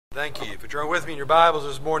Thank you. If you turn with me in your Bibles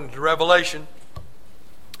this morning to Revelation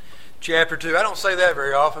chapter 2. I don't say that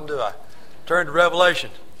very often, do I? Turn to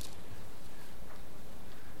Revelation.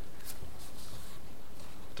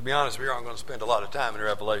 To be honest, we aren't going to spend a lot of time in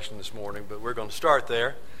Revelation this morning, but we're going to start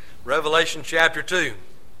there. Revelation chapter 2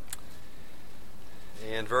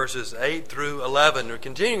 and verses 8 through 11. We're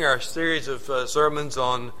continuing our series of sermons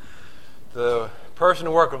on the person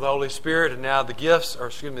and work of the Holy Spirit, and now the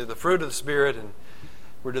fruit of the Spirit, and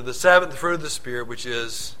we're to the seventh fruit of the Spirit, which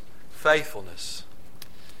is faithfulness.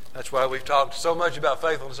 That's why we've talked so much about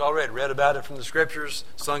faithfulness already. Read about it from the Scriptures,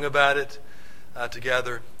 sung about it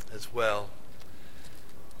together as well.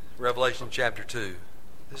 Revelation chapter 2.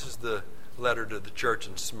 This is the letter to the church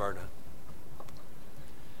in Smyrna.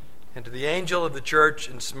 And to the angel of the church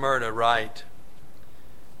in Smyrna write,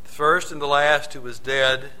 the first and the last who was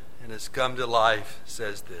dead and has come to life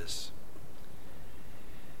says this: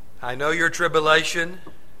 I know your tribulation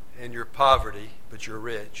and your poverty, but you're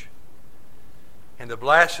rich, and the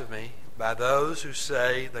blasphemy by those who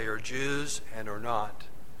say they are Jews and are not,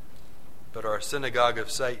 but are a synagogue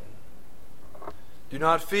of Satan. Do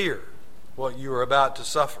not fear what you are about to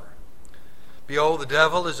suffer. Behold, the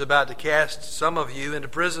devil is about to cast some of you into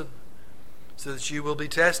prison, so that you will be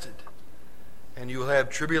tested, and you will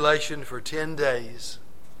have tribulation for 10 days.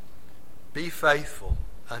 Be faithful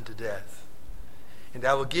unto death, and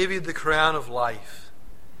I will give you the crown of life.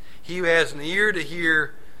 He who has an ear to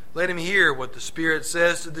hear, let him hear what the Spirit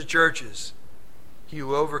says to the churches. He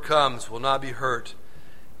who overcomes will not be hurt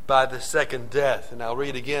by the second death. And I'll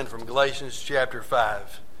read again from Galations chapter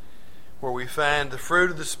 5, where we find the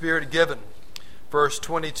fruit of the Spirit given, verse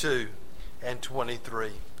 22 and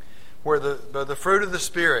 23, where the fruit of the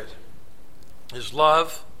Spirit is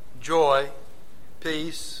love, joy,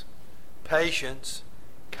 peace, patience,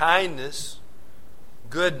 kindness,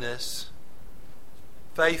 goodness,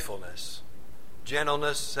 faithfulness,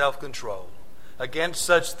 gentleness, self-control. Against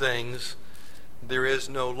such things there is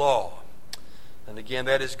no law. And again,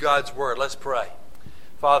 that is God's Word. Let's pray.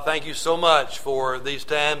 Father, thank you so much for these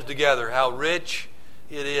times together, how rich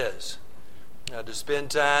it is to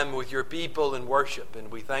spend time with your people in worship.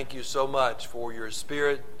 And we thank you so much for your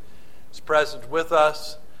Spirit is present with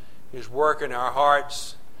us, His work in our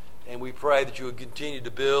hearts, and we pray that you would continue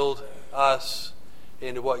to build us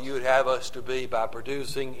into what you would have us to be by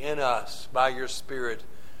producing in us, by your Spirit,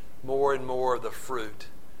 more and more of the fruit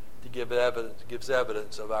that gives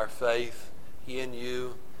evidence of our faith in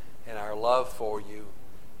you and our love for you.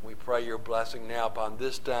 We pray your blessing now upon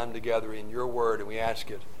this time together in your word, and we ask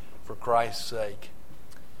it for Christ's sake.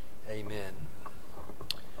 Amen.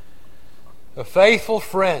 A faithful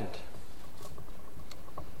friend.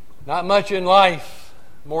 Not much in life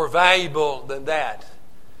more valuable than that,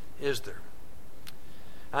 is there?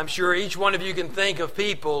 I'm sure each one of you can think of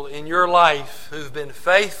people in your life who've been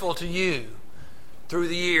faithful to you through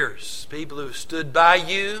the years. People who've stood by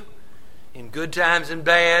you in good times and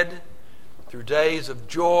bad, through days of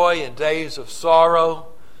joy and days of sorrow,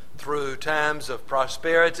 through times of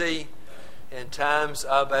prosperity and times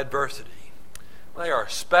of adversity. They are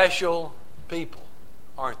special people,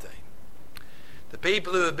 aren't they? The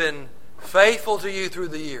people who have been faithful to you through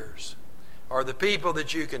the years are the people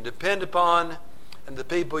that you can depend upon and the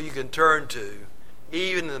people you can turn to,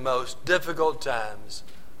 even in the most difficult times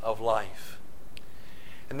of life.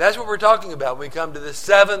 And that's what we're talking about when we come to the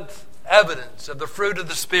seventh evidence of the fruit of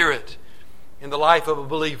the Spirit in the life of a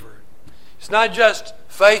believer. It's not just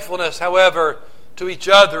faithfulness, however, to each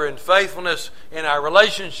other and faithfulness in our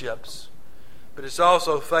relationships, but it's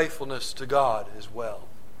also faithfulness to God as well.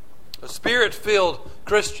 A Spirit-filled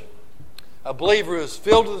Christian, a believer who is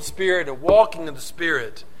filled with the Spirit and walking in the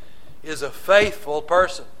Spirit, is a faithful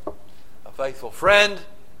person, a faithful friend,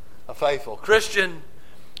 a faithful Christian,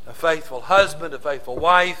 a faithful husband, a faithful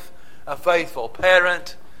wife, a faithful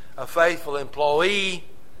parent, a faithful employee.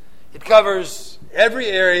 It covers every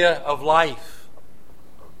area of life.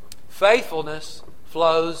 Faithfulness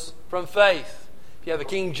flows from faith. If you have a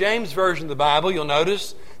King James Version of the Bible, you'll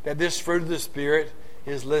notice that this fruit of the Spirit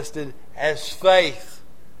is listed as faith.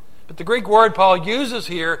 But the Greek word Paul uses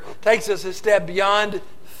here takes us a step beyond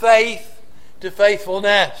faith to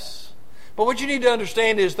faithfulness. But what you need to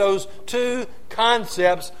understand is those two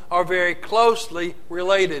concepts are very closely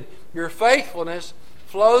related. Your faithfulness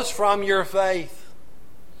flows from your faith.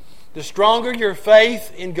 The stronger your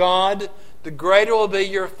faith in God, the greater will be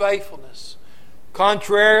your faithfulness.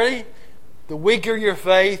 Contrarily, the weaker your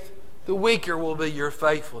faith, the weaker will be your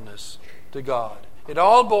faithfulness to God. It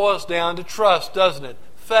all boils down to trust, doesn't it?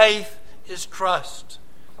 Faith is trust.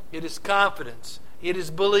 It is confidence. It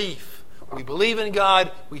is belief. We believe in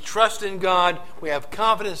God, we trust in God, we have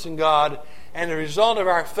confidence in God, and as a result of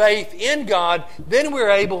our faith in God, then we're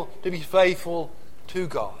able to be faithful to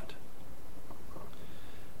God.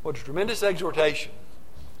 What a tremendous exhortation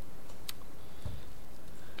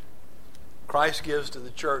Christ gives to the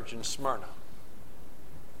church in Smyrna,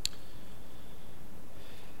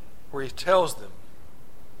 where he tells them,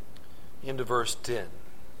 into verse 10,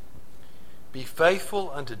 "Be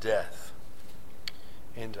faithful unto death,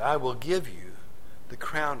 and I will give you the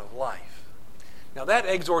crown of life." Now that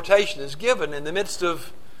exhortation is given in the midst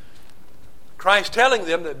of Christ telling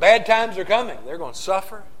them that bad times are coming. They're going to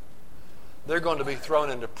suffer. They're going to be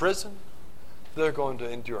thrown into prison. They're going to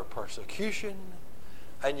endure persecution.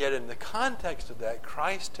 And yet in the context of that,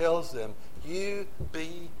 Christ tells them, you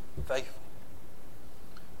be faithful.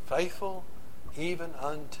 Faithful even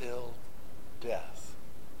until death.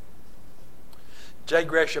 J.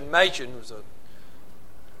 Gresham Machen was a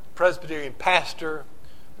Presbyterian pastor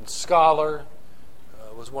and scholar,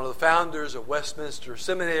 was one of the founders of Westminster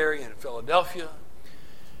Seminary in Philadelphia.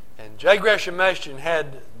 And J. Gresham Machen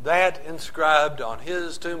had that inscribed on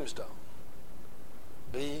his tombstone: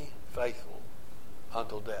 be faithful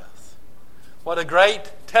until death. What a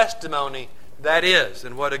great testimony that is,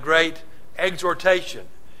 and what a great exhortation.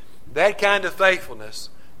 That kind of faithfulness,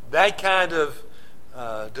 that kind of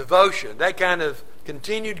devotion, that kind of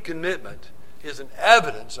continued commitment is an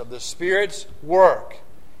evidence of the Spirit's work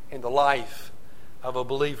in the life of a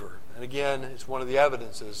believer. And again, it's one of the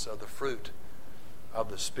evidences of the fruit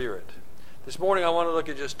of the Spirit. This morning I want to look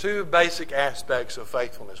at just two basic aspects of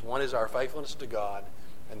faithfulness. One is our faithfulness to God,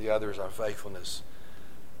 and the other is our faithfulness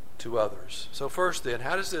to others. So first then,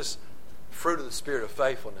 how does this fruit of the Spirit of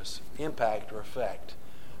faithfulness impact or affect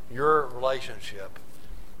your relationship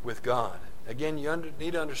with God? Again, you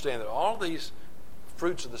need to understand that all these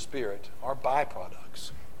fruits of the Spirit are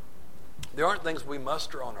byproducts. They aren't things we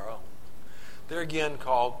muster on our own. They're again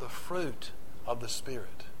called the fruit of the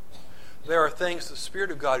Spirit. There are things the Spirit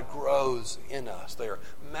of God grows in us. They are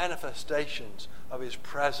manifestations of His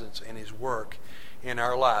presence and His work in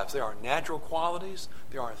our lives. They aren't natural qualities.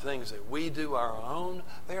 They aren't things that we do our own.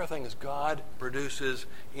 They are things God produces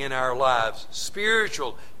in our lives.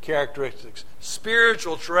 Spiritual characteristics,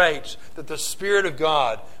 spiritual traits that the Spirit of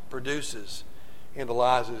God produces in the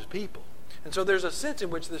lives of His people. And so there's a sense in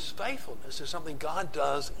which this faithfulness is something God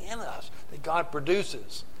does in us, that God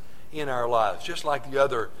produces in our lives, just like the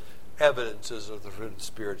other evidences of the fruit of the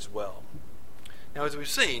Spirit as well. Now, as we've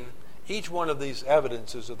seen, each one of these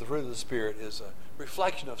evidences of the fruit of the Spirit is a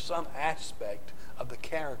reflection of some aspect of the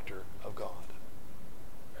character of God.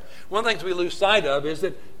 One of the things we lose sight of is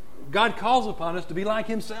that God calls upon us to be like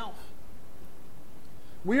Himself.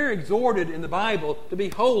 We're exhorted in the Bible to be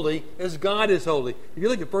holy as God is holy. If you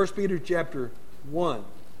look at 1 Peter chapter 1,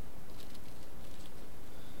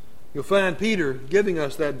 you'll find Peter giving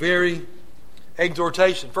us that very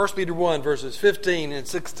exhortation. 1 Peter 1, verses 15 and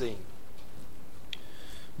 16.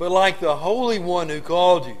 But like the Holy One who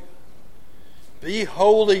called you, be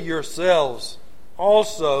holy yourselves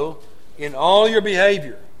also in all your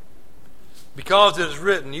behavior. Because it is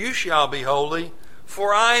written, you shall be holy,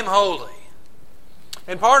 for I am holy.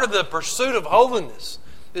 And part of the pursuit of holiness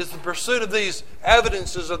is the pursuit of these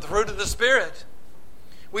evidences of the fruit of the Spirit.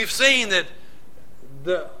 We've seen that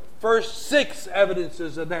the first 6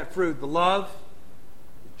 evidences of that fruit, the love,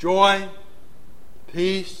 the joy, the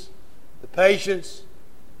peace, the patience,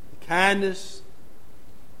 the kindness,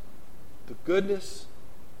 the goodness,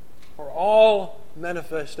 are all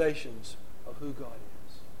manifestations of who God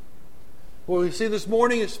is. What we see this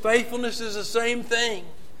morning is faithfulness is the same thing.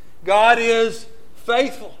 God is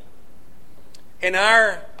faithful. And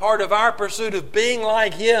our part of our pursuit of being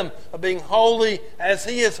like Him, of being holy as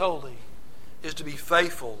He is holy, is to be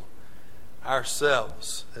faithful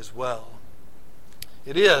ourselves as well.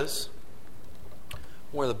 It is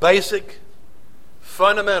one of the basic,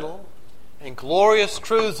 fundamental, and glorious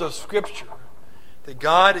truths of Scripture that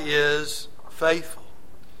God is faithful.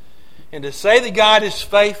 And to say that God is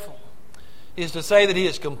faithful is to say that He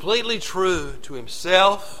is completely true to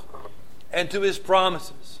Himself and to His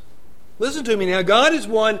promises. Listen to me now. God is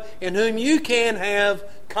one in whom you can have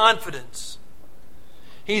confidence.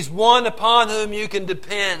 He's one upon whom you can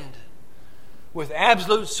depend with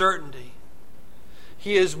absolute certainty.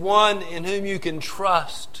 He is one in whom you can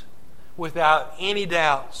trust without any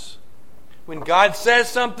doubts. When God says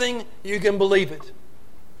something, you can believe it.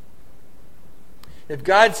 If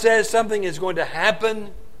God says something is going to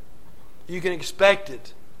happen, you can expect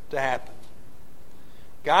it to happen.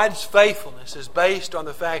 God's faithfulness is based on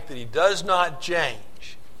the fact that He does not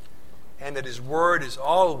change and that His word is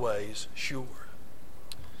always sure.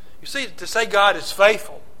 You see, to say God is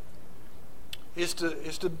faithful is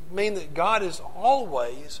to mean that God is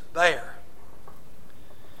always there.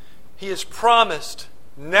 He has promised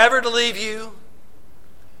never to leave you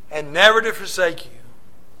and never to forsake you.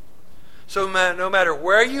 So no matter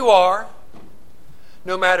where you are,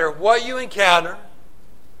 no matter what you encounter,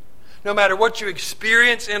 no matter what you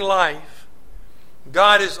experience in life,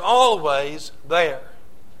 God is always there.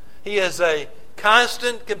 He is a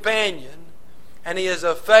constant companion, and He is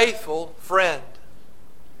a faithful friend.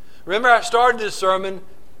 Remember, I started this sermon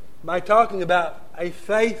by talking about a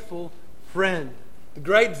faithful friend. The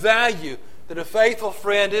great value that a faithful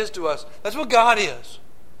friend is to us. That's what God is.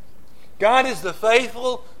 God is the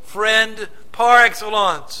faithful friend par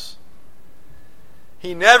excellence.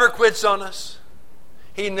 He never quits on us.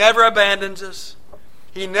 He never abandons us.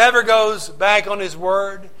 He never goes back on His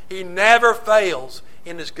word. He never fails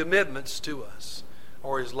in His commitments to us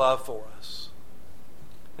or His love for us.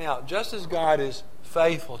 Now, just as God is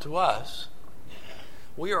faithful to us,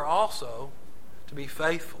 we are also to be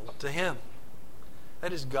faithful to Him.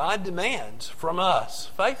 That is, God demands from us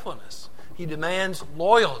faithfulness. He demands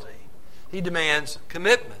loyalty. He demands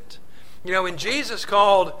commitment. You know, when Jesus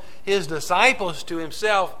called His disciples to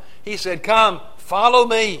Himself, He said, "Come, follow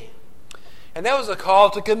me." And that was a call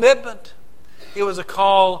to commitment. It was a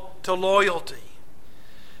call to loyalty.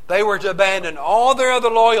 They were to abandon all their other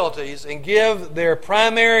loyalties and give their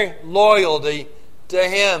primary loyalty to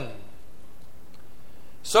Him.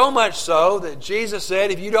 So much so that Jesus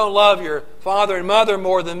said, if you don't love your father and mother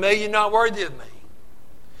more than me, you're not worthy of me.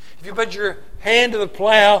 If you put your hand to the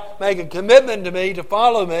plow, make a commitment to me, to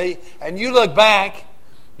follow me, and you look back,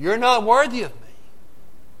 you're not worthy of me.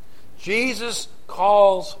 Jesus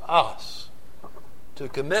calls us to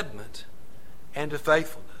commitment and to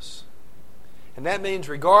faithfulness. And that means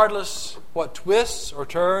regardless what twists or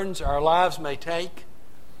turns our lives may take,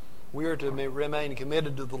 we are to remain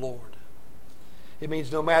committed to the Lord. It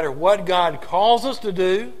means no matter what God calls us to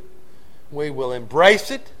do, we will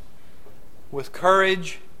embrace it with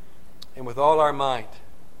courage and with all our might.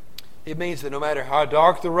 It means that no matter how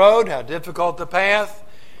dark the road, how difficult the path,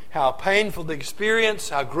 how painful the experience,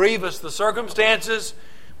 how grievous the circumstances,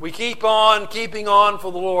 we keep on keeping on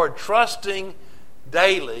for the Lord, trusting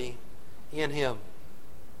daily in Him.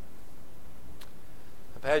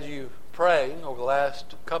 I've had you praying over the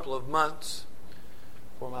last couple of months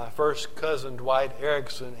for my first cousin, Dwight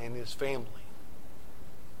Erickson, and his family.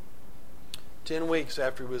 10 weeks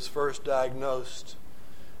after he was first diagnosed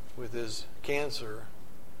with his cancer,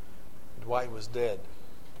 Dwight was dead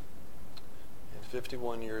at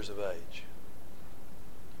 51 years of age.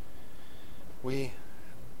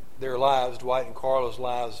 Their lives, Dwight and Carla's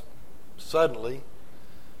lives, suddenly,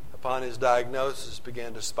 upon his diagnosis,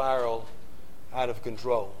 began to spiral out of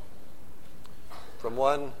control. From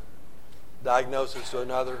one diagnosis to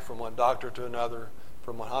another, from one doctor to another,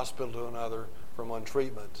 from one hospital to another, from one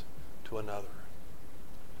treatment to another.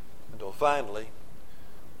 Until finally,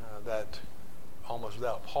 that almost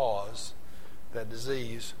without pause, that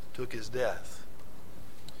disease took his death.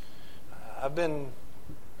 I've been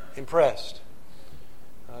impressed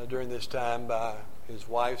during this time by his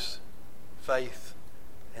wife's faith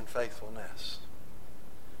and faithfulness.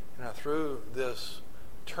 Now, through this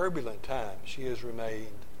turbulent time, she has remained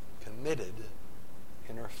committed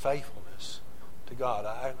in her faithfulness to God.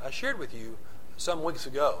 I shared with you some weeks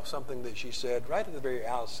ago something that she said right at the very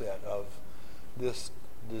outset of this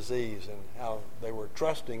disease and how they were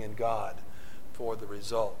trusting in God for the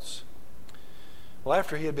results. Well,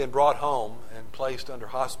 after he had been brought home and placed under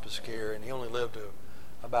hospice care, and he only lived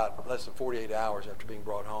about less than 48 hours after being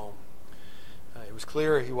brought home, it was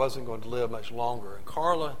clear he wasn't going to live much longer. And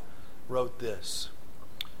Carla wrote this.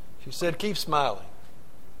 She said, "Keep smiling.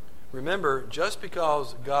 Remember, just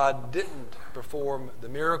because God didn't perform the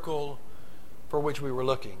miracle for which we were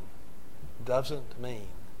looking doesn't mean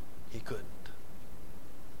He couldn't."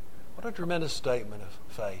 What a tremendous statement of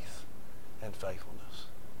faith and faithfulness.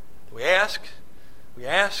 We ask,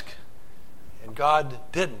 and God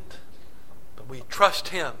didn't, but we trust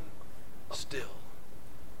Him still.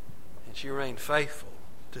 And she remained faithful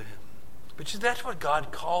to Him. But that's what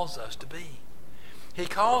God calls us to be. He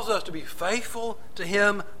calls us to be faithful to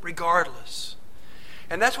Him regardless.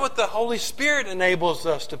 And that's what the Holy Spirit enables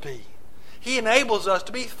us to be. He enables us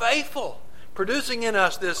to be faithful, producing in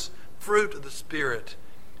us this fruit of the Spirit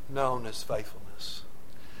known as faithfulness.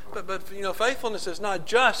 But faithfulness is not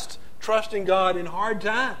just trusting God in hard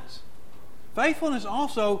times. Faithfulness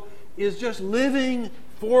also is just living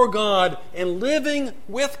for God and living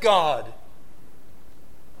with God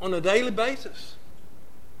on a daily basis.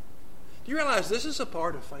 Do you realize this is a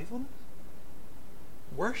part of faithfulness?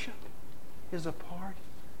 Worship is a part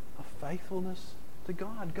of faithfulness to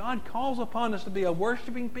God. God calls upon us to be a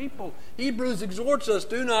worshiping people. Hebrews exhorts us,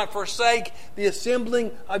 do not forsake the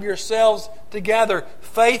assembling of yourselves together.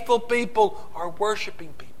 Faithful people are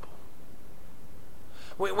worshiping people.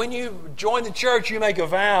 When you join the church, you make a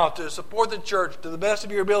vow to support the church to the best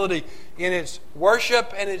of your ability in its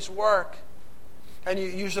worship and its work. And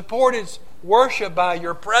you support its worship by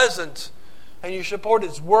your presence, and you support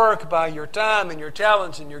its work by your time and your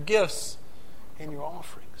talents and your gifts and your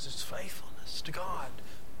offerings. It's faithfulness to God.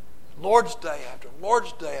 Lord's Day after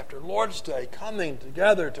Lord's Day after Lord's Day, coming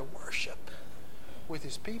together to worship with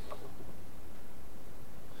His people.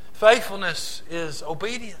 Faithfulness is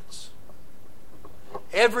obedience.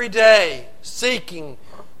 Every day seeking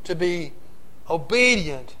to be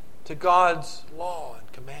obedient to God's law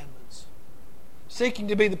and commandments. Seeking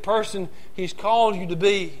to be the person He's called you to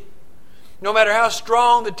be. No matter how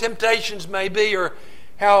strong the temptations may be or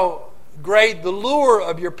how great the lure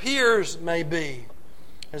of your peers may be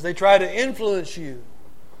as they try to influence you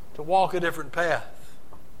to walk a different path.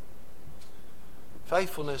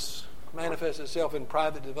 Faithfulness manifests itself in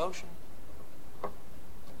private devotion,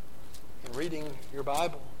 in reading your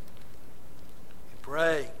Bible, in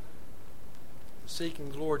praying, in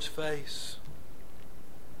seeking the Lord's face.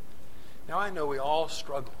 Now I know we all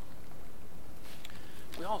struggle.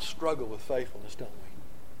 We all struggle with faithfulness, don't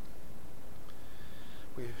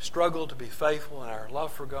we? We struggle to be faithful in our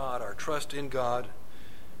love for God, our trust in God,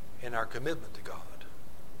 and our commitment to God.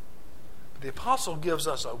 But the Apostle gives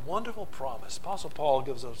us a wonderful promise. Apostle Paul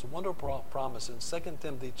gives us a wonderful promise in 2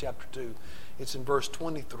 Timothy chapter 2. It's in verse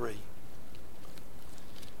 23.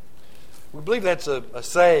 We believe that's a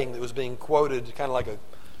saying that was being quoted, kind of like an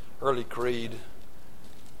early creed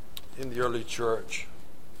in the early church.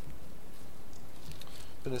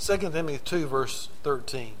 But in 2 Timothy 2, verse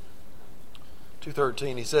 13,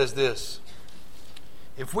 2:13, he says this: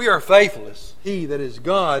 if we are faithless, He, that is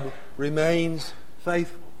God, remains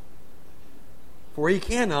faithful. For He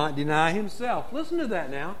cannot deny Himself. Listen to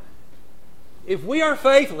that now. If we are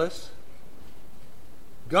faithless,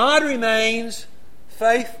 God remains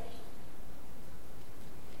faithful.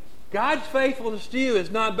 God's faithfulness to you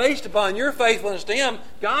is not based upon your faithfulness to Him.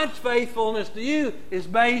 God's faithfulness to you is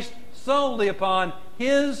based solely upon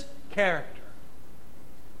His character.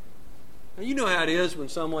 Now, you know how it is when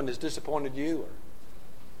someone has disappointed you or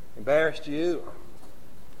embarrassed you or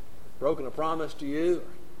broken a promise to you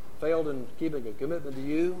or failed in keeping a commitment to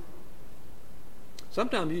you.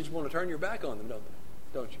 Sometimes you just want to turn your back on them,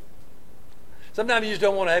 don't you? Sometimes you just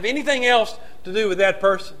don't want to have anything else to do with that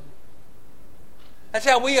person. That's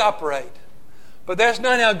how we operate. But that's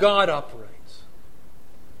not how God operates.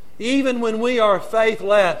 Even when we are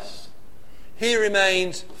faithless, He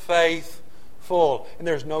remains faithful. And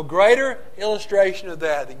there's no greater illustration of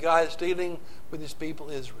that than God is dealing with His people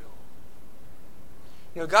Israel.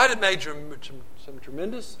 You know, God had made some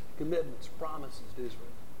tremendous commitments, promises to Israel.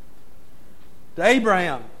 To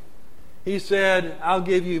Abraham, He said, I'll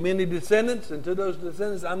give you many descendants, and to those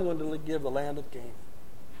descendants I'm going to give the land of Canaan.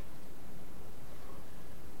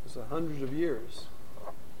 It's hundreds of years.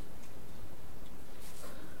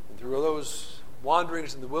 And through those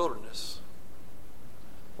wanderings in the wilderness,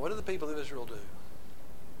 what did the people of Israel do?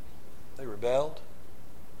 They rebelled.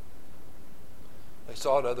 They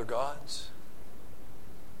sought other gods.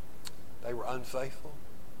 They were unfaithful.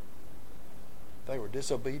 They were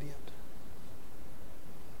disobedient.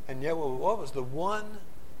 And yet, what was the one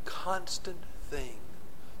constant thing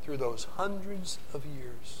through those hundreds of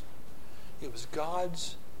years? It was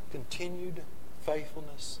God's continued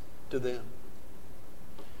faithfulness to them.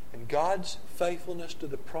 And God's faithfulness to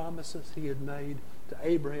the promises He had made to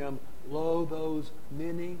Abraham, lo, those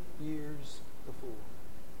many years before.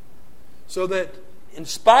 So that in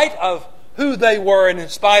spite of who they were and in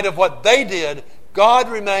spite of what they did, God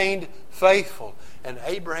remained faithful. And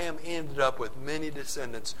Abraham ended up with many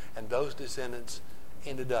descendants, and those descendants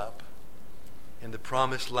ended up in the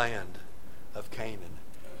promised land of Canaan.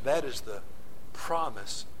 That is the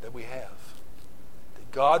promise that we have, that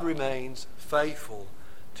God remains faithful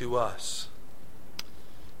to us.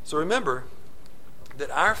 So remember that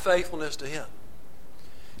our faithfulness to Him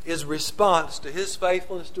is a response to His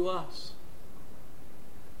faithfulness to us.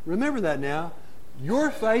 Remember that now. Your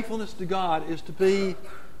faithfulness to God is to be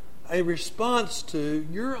a response to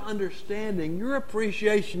your understanding, your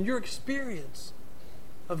appreciation, your experience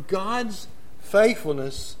of God's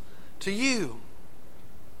faithfulness to you.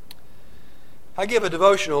 I give a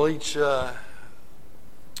devotional each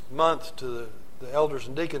month to the elders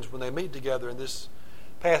and deacons when they meet together. And this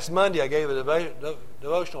past Monday I gave a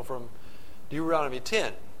devotional from Deuteronomy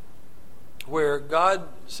 10. where God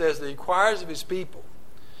says that He requires of His people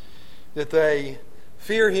that they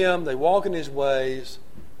fear Him, they walk in His ways,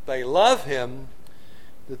 they love Him,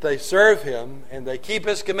 that they serve Him, and they keep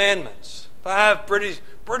His commandments. 5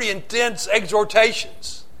 pretty intense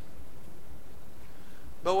exhortations.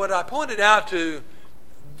 But what I pointed out to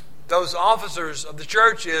those officers of the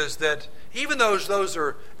church is that even though those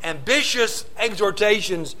are ambitious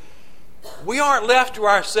exhortations, we aren't left to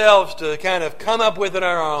ourselves to kind of come up with it on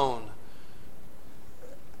our own.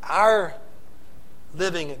 Our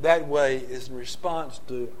living that way is in response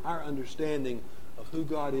to our understanding of who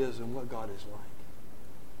God is and what God is like.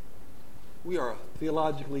 We are a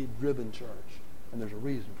theologically driven church, and there's a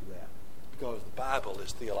reason for that. Because the Bible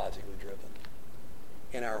is theologically driven.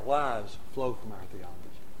 And our lives flow from our theology.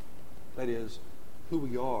 That is, who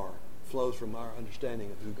we are flows from our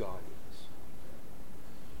understanding of who God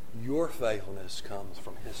is. Your faithfulness comes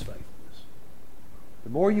from His faithfulness. The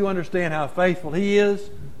more you understand how faithful He is,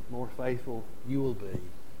 the more faithful you will be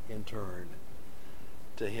in turn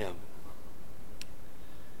to Him.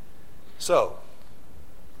 So,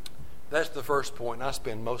 that's the first point, and I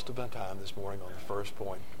spend most of my time this morning on the first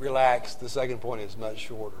point. Relax, the second point is much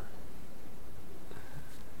shorter.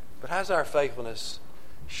 But how does our faithfulness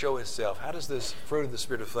show itself? How does this fruit of the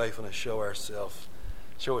Spirit of faithfulness show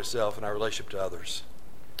itself in our relationship to others?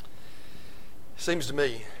 It seems to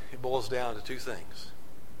me it boils down to 2 things: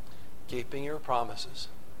 keeping your promises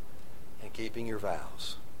and keeping your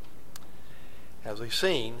vows. As we've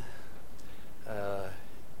seen,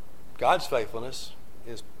 God's faithfulness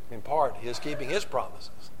is in part His keeping His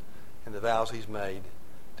promises and the vows He's made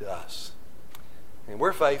to us. And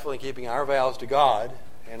we're faithful in keeping our vows to God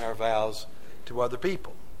and our vows to other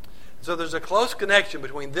people. So there's a close connection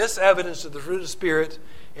between this evidence of the fruit of the Spirit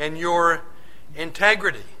and your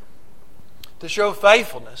integrity. To show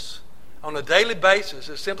faithfulness on a daily basis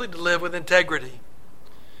is simply to live with integrity.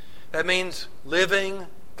 That means living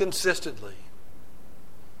consistently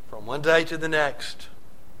from one day to the next.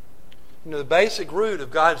 You know, the basic root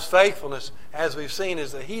of God's faithfulness, as we've seen,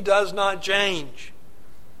 is that He does not change.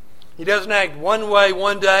 He doesn't act one way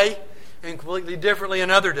one day and completely differently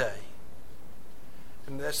another day.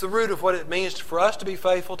 And that's the root of what it means for us to be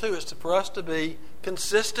faithful too. It's for us to be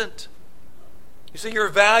consistent. You see, your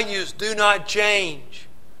values do not change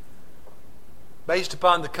based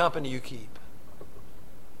upon the company you keep.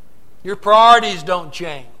 Your priorities don't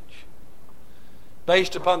change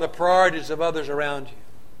based upon the priorities of others around you.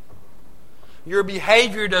 Your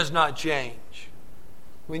behavior does not change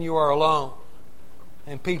when you are alone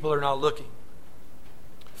and people are not looking.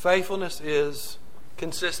 Faithfulness is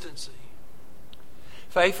consistency.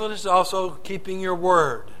 Faithfulness is also keeping your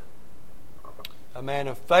word. A man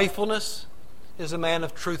of faithfulness is a man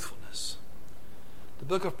of truthfulness. The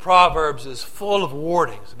book of Proverbs is full of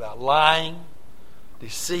warnings about lying,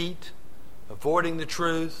 deceit, avoiding the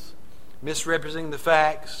truth, misrepresenting the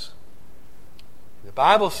facts. The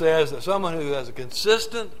Bible says that someone who has a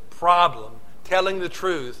consistent problem telling the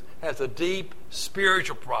truth has a deep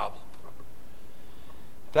spiritual problem.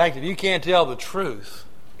 In fact, if you can't tell the truth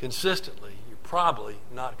consistently, you're probably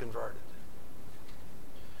not converted.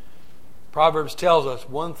 Proverbs tells us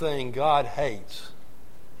one thing God hates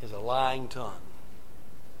is a lying tongue.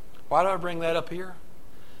 Why do I bring that up here?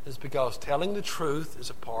 It's because telling the truth is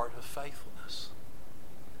a part of faithfulness.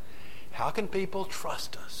 How can people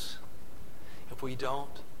trust us if we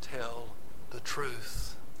don't tell the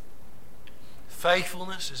truth?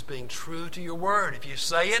 Faithfulness is being true to your word. If you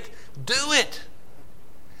say it, do it.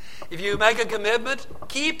 If you make a commitment,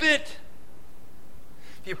 keep it.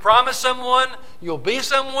 If you promise someone you'll be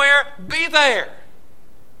somewhere, be there.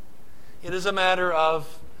 It is a matter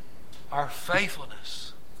of our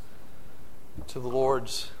faithfulness to the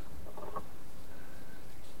Lord's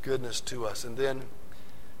goodness to us, and then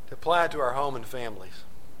to apply it to our home and families,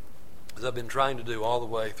 as I've been trying to do all the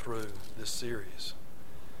way through this series.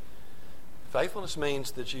 Faithfulness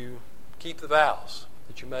means that you keep the vows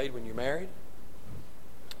that you made when you married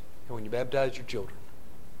and when you baptized your children.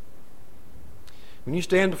 When you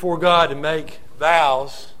stand before God and make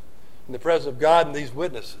vows in the presence of God and these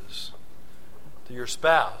witnesses to your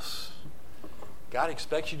spouse, God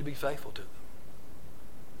expects you to be faithful to them.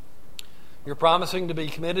 You're promising to be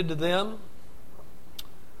committed to them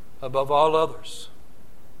above all others.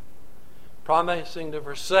 Promising to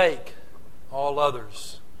forsake all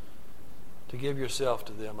others, to give yourself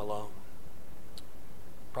to them alone.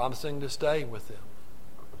 Promising to stay with them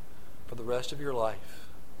for the rest of your life.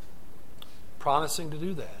 Promising to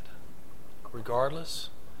do that regardless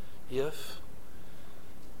if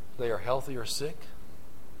they are healthy or sick,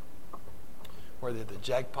 or they hit the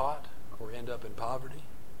jackpot or end up in poverty.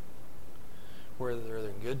 whether they're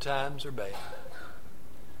in good times or bad.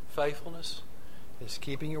 Faithfulness is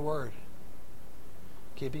keeping your word,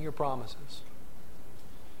 keeping your promises,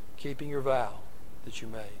 keeping your vow that you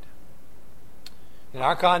made. In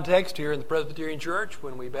our context here in the Presbyterian Church,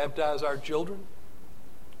 when we baptize our children,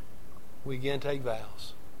 we again take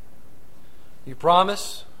vows. You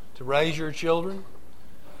promise to raise your children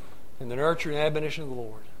in the nurture and admonition of the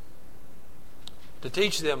Lord, to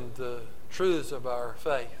teach them the truths of our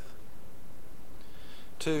faith,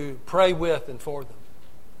 to pray with and for them,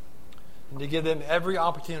 and to give them every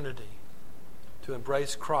opportunity to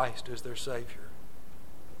embrace Christ as their Savior.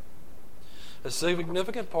 A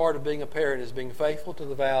significant part of being a parent is being faithful to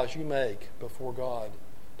the vows you make before God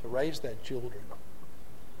to raise that children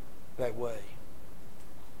that way.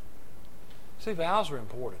 See, vows are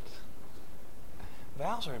important.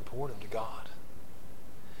 Vows are important to God.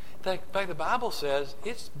 In fact, the Bible says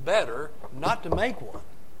it's better not to make one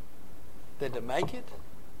than to make it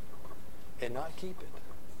and not keep it.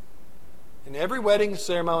 In every wedding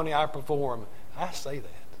ceremony I perform, I say that.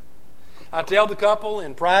 I tell the couple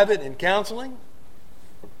in private in counseling,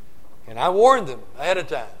 and I warn them ahead of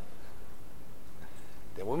time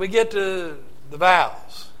that when we get to the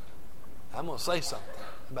vows, I'm going to say something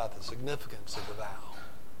about the significance of the vow.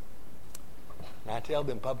 And I tell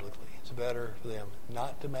them publicly, it's better for them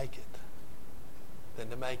not to make it than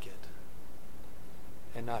to make it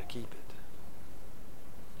and not keep it.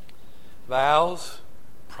 Vows,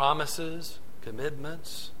 promises,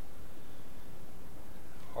 commitments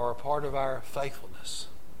are a part of our faithfulness.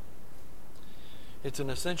 It's an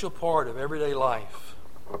essential part of everyday life.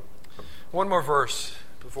 One more verse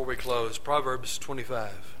before we close. Proverbs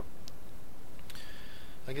 25.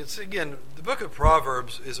 Again, the book of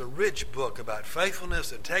Proverbs is a rich book about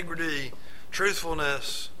faithfulness, integrity,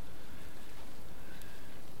 truthfulness.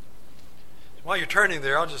 While you're turning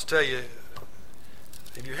there, I'll just tell you,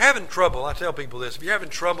 if you're having trouble, I tell people this, if you're having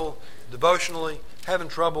trouble devotionally, having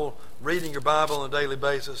trouble reading your Bible on a daily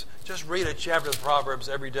basis, just read a chapter of Proverbs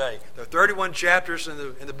every day. There are 31 chapters in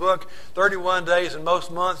the book, 31 days in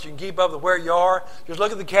most months. You can keep up with where you are. Just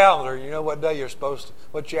look at the calendar. You know what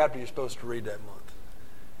chapter you're supposed to read that month.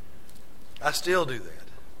 I still do that.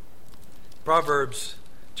 Proverbs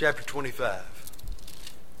chapter 25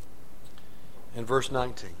 and verse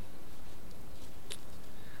 19.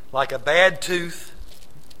 Like a bad tooth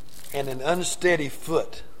and an unsteady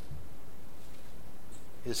foot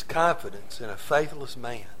is confidence in a faithless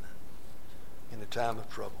man in a time of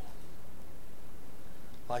trouble.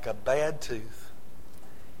 Like a bad tooth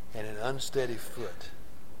and an unsteady foot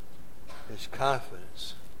is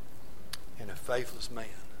confidence in a faithless man.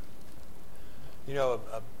 You know,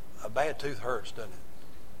 a bad tooth hurts, doesn't it?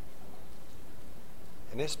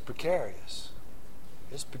 And it's precarious.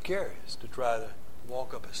 It's precarious to try to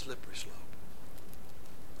walk up a slippery slope.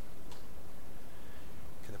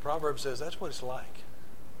 And the proverb says that's what it's like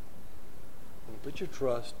when you put your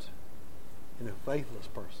trust in a faithless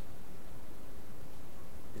person.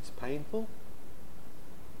 It's painful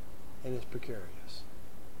and it's precarious.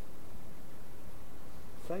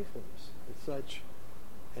 Faithfulness is such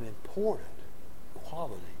an important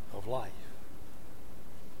quality of life.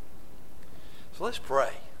 So let's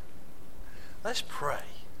pray. Let's pray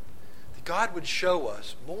that God would show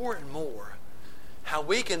us more and more how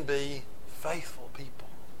we can be faithful people.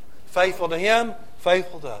 Faithful to Him,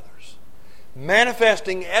 faithful to others.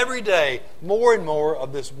 Manifesting every day more and more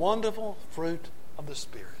of this wonderful fruit of the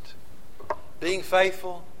Spirit. Being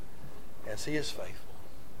faithful as He is faithful.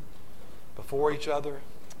 Before each other,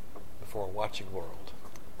 before a watching world.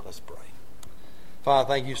 Let's pray. Father,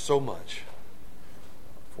 thank you so much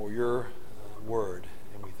for your word.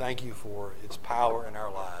 And we thank you for its power in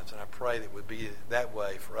our lives. And I pray that it would be that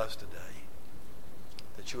way for us today.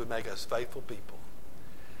 That you would make us faithful people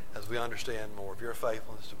as we understand more of your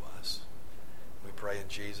faithfulness to us. We pray in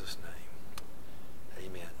Jesus' name.